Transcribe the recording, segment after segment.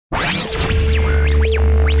All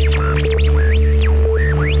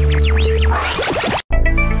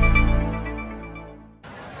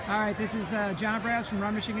right, this is John Brass from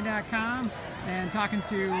RunMichigan.com and talking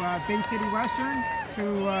to Bay City Western,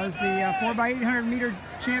 who was the 4x800 meter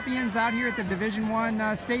champions out here at the Division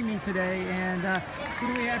I state meet today. And who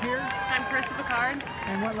do we have here? I'm Carissa Picard.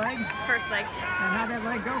 And what leg? First leg. And how'd that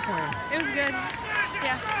leg go for you? It was good.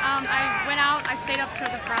 Yeah. I went out, I stayed up to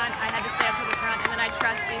the front. I had to stay up to the front, and then I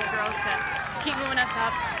trust these girls to keep moving us up.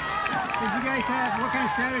 Did you guys have, what kind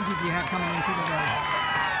of strategy do you have coming into the day?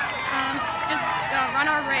 Just run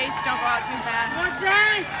our race, don't go out too fast.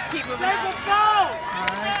 Keep moving up. All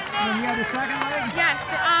right. And then you had the second leg? Yes.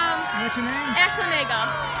 And what's your name? Ashley Nago.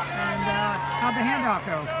 And how'd the handoff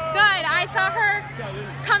go? Good. I saw her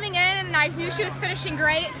coming in and I knew she was finishing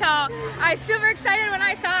great, so I was super excited when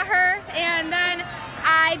I saw her, and then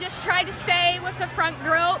I just tried to stay with the front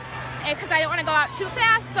group because I didn't want to go out too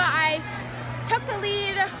fast, but I took the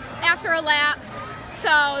lead after a lap.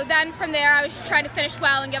 So then from there I was just trying to finish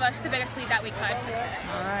well and give us the biggest lead that we could.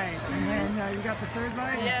 All right. And then you got the third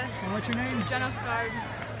leg? Yes. And what's your name? Jenna Picard.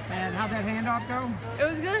 And how'd that handoff go? It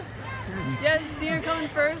was good. Yeah, seeing her coming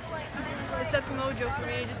first, it set the mojo for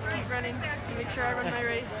me just to keep running and make sure I run my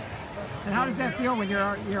race. And how does that feel when you're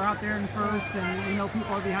out there in first and you know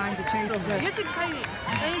people are behind to chase you? It's exciting.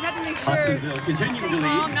 I just have to make sure to stay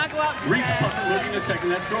calm, not go out too Reese fast. Puckle looking a second.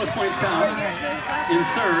 That's Grosse Pointe South in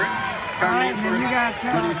third. Right, and then you got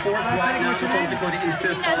running fourth right now. North Dakota in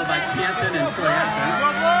fifth, followed by Canton and Troy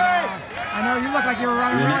Atkins. I know you look like you were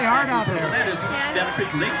running really hard out there. That is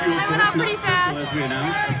Creek Lakeview, of I went course, out pretty not Circle, fast. as we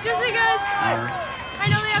announced. Just because I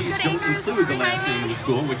know they have good anchors Include the behind last name of me. the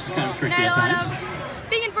school, which is kind of tricky And at I had a lot times.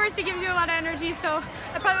 of, being in first, it gives you a lot of energy, so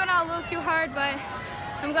I probably went out a little too hard, but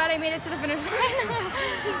I'm glad I made it to the finish line.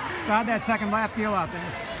 So how'd that second lap feel out there?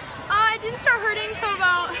 It didn't start hurting until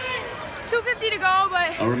about 2:50 to go,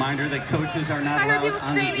 but A reminder that coaches are not I heard allowed people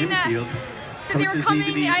on the screaming that infield. they were Coaches coming.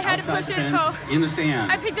 need to be I had to outside push the it, fence, so in the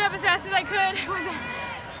stands. I picked it up as fast as I could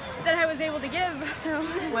that I was able to give. So.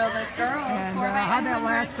 Well, the girls, And how'd that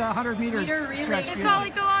last 100 meters stretch It feel? felt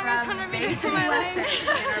like the longest 100 meters of my life.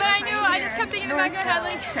 But I knew, I just kept thinking in the back of my head,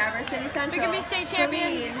 like, Traverse City Central, we can be state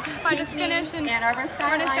champions if I just finish and Ann Arbor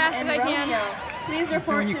run as fast as I can. Please report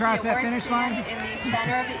So when you to cross the that award finish line? stand in the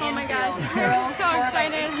center of the Oh my gosh, infield. I was so Girls,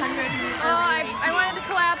 excited. 4x800 meter I wanted to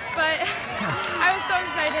collapse, but I was so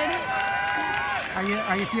excited.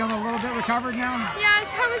 Are you feeling a little bit recovered now? Yes,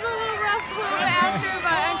 I was a little rough a little bit after,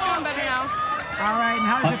 but I'm feeling better now. All right, and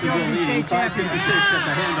how does it feel to be leading state champion? 5:56 at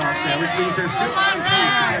the handoff there, which means they're still on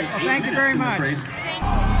pace. Well, thank you very much.